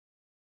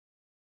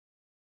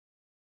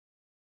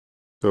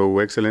So,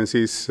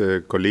 Excellencies,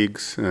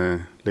 colleagues,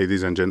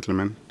 ladies and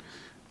gentlemen,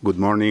 good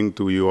morning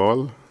to you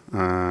all.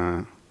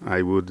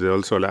 I would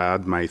also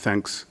add my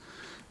thanks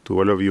to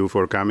all of you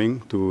for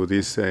coming to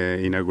this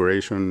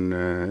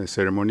inauguration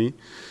ceremony,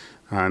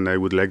 and I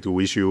would like to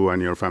wish you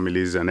and your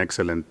families an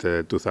excellent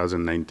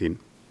 2019.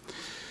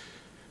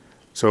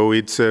 So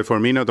it's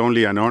for me not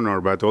only an honor,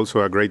 but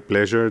also a great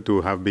pleasure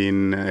to have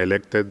been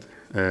elected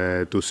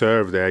to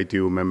serve the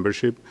ITU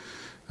membership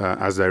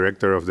as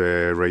director of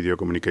the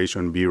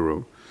Radiocommunication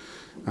Bureau,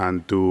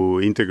 and to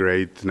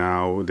integrate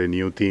now the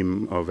new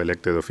team of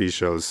elected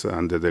officials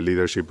under the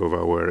leadership of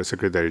our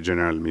Secretary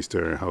General,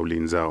 Mr.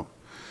 Haolin Zhao.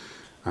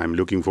 I'm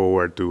looking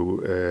forward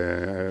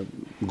to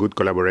good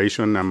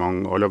collaboration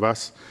among all of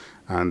us,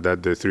 and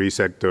that the three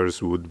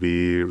sectors would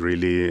be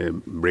really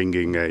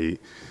bringing a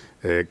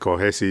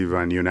cohesive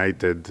and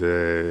united,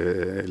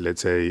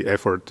 let's say,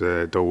 effort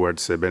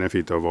towards the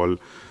benefit of all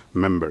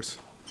members.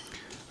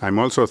 I'm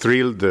also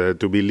thrilled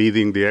to be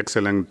leading the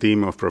excellent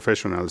team of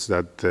professionals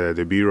that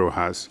the Bureau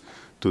has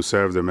to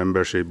serve the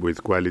membership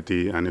with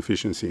quality and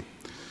efficiency.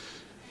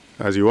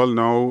 As you all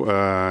know,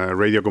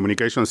 radio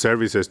communication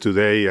services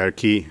today are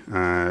key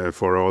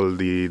for all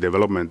the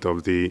development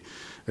of the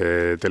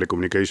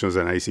telecommunications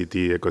and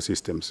ICT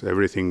ecosystems.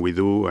 Everything we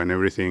do and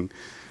everything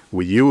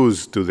we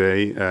use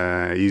today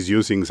is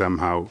using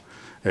somehow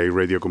a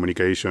radio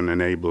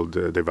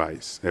communication-enabled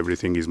device.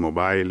 Everything is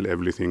mobile,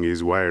 everything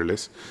is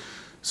wireless.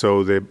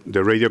 So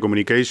the radio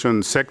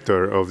communication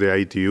sector of the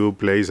ITU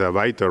plays a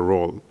vital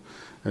role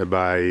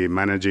by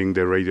managing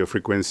the radio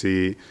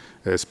frequency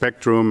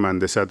spectrum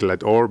and the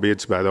satellite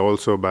orbits, but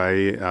also by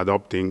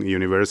adopting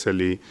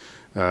universally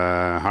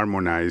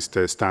harmonized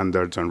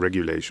standards and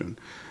regulation.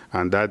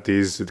 And that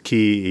is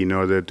key in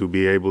order to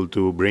be able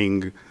to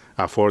bring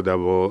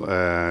affordable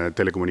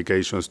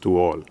telecommunications to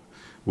all,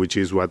 which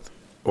is what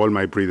all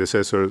my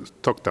predecessors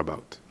talked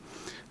about.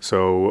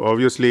 So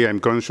obviously I'm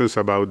conscious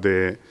about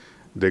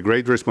the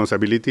great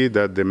responsibility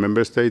that the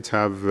member states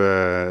have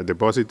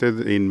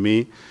deposited in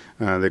me,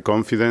 the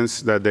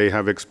confidence that they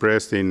have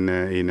expressed in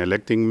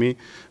electing me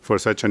for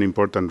such an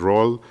important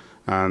role,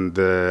 and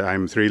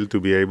I'm thrilled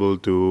to be able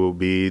to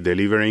be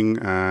delivering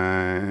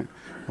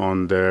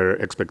on their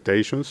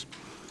expectations.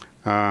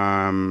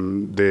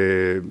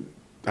 The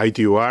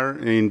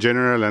ITUR in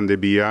general and the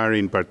BR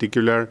in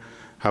particular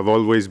have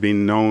always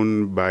been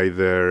known by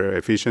their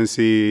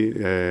efficiency,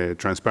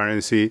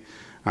 transparency,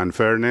 and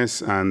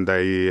fairness, and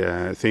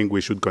I think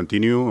we should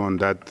continue on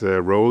that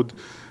road.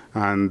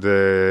 And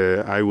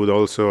I would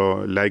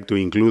also like to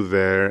include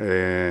their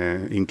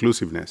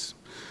inclusiveness.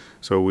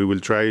 So we will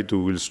strive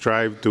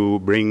to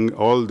bring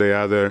all the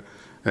other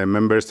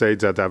member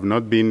states that have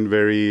not been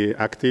very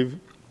active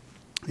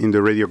in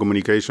the radio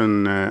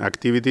communication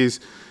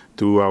activities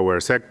to our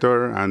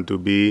sector, and to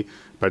be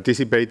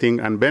participating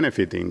and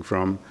benefiting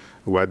from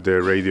what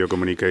the radio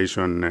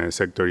communication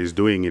sector is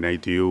doing in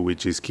ITU,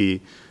 which is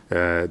key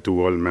to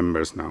all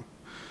members now.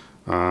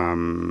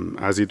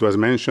 As it was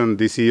mentioned,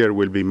 this year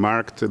will be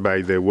marked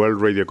by the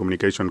World Radio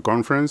Communication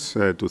Conference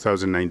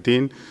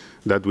 2019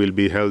 that will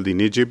be held in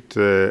Egypt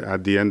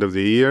at the end of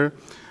the year.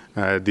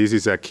 This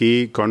is a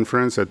key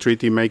conference, a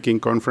treaty-making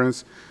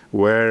conference,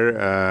 where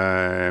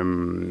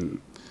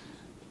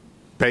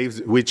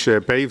which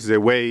paves the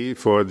way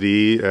for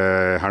the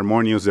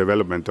harmonious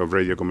development of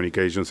radio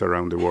communications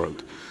around the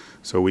world.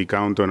 So we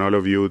count on all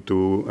of you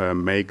to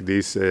make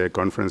this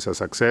conference a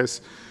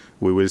success.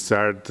 We will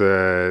start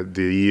the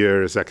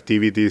year's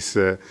activities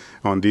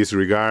on this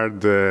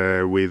regard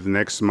with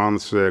next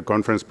month's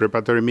conference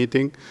preparatory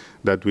meeting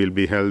that will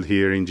be held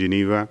here in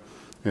Geneva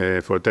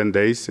for 10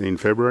 days in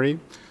February,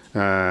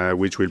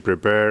 which will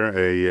prepare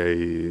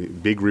a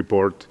big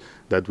report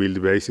that will be the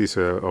basis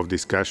of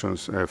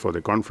discussions for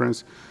the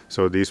conference.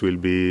 So this will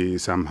be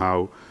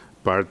somehow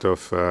part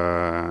of,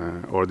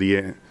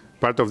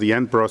 part of the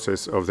end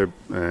process of the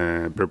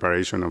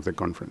preparation of the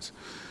conference.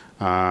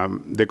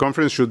 The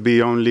conference should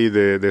be only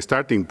the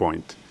starting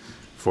point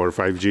for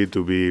 5G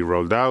to be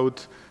rolled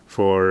out,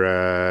 for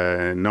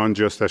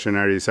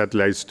non-geostationary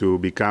satellites to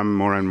become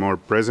more and more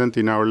present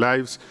in our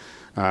lives,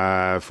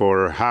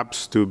 for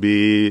hubs to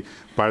be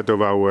part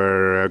of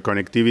our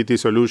connectivity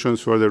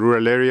solutions for the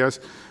rural areas,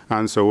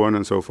 and so on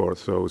and so forth.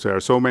 So there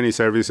are so many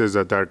services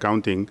that are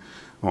counting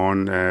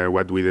on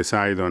what we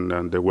decide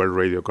on the World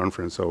Radio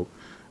Conference. So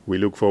we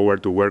look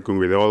forward to working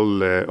with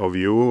all of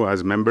you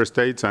as member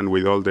states and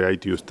with all the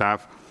ITU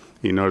staff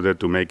in order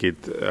to make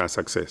it a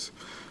success.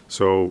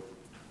 So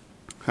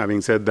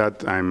having said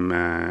that,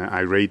 I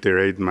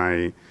reiterate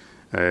my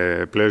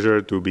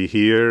pleasure to be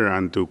here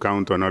and to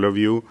count on all of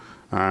you.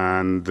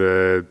 And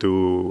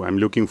I'm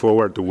looking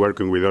forward to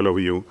working with all of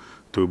you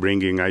to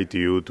bringing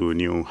ITU to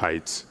new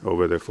heights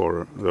over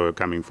the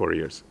coming 4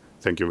 years.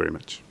 Thank you very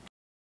much.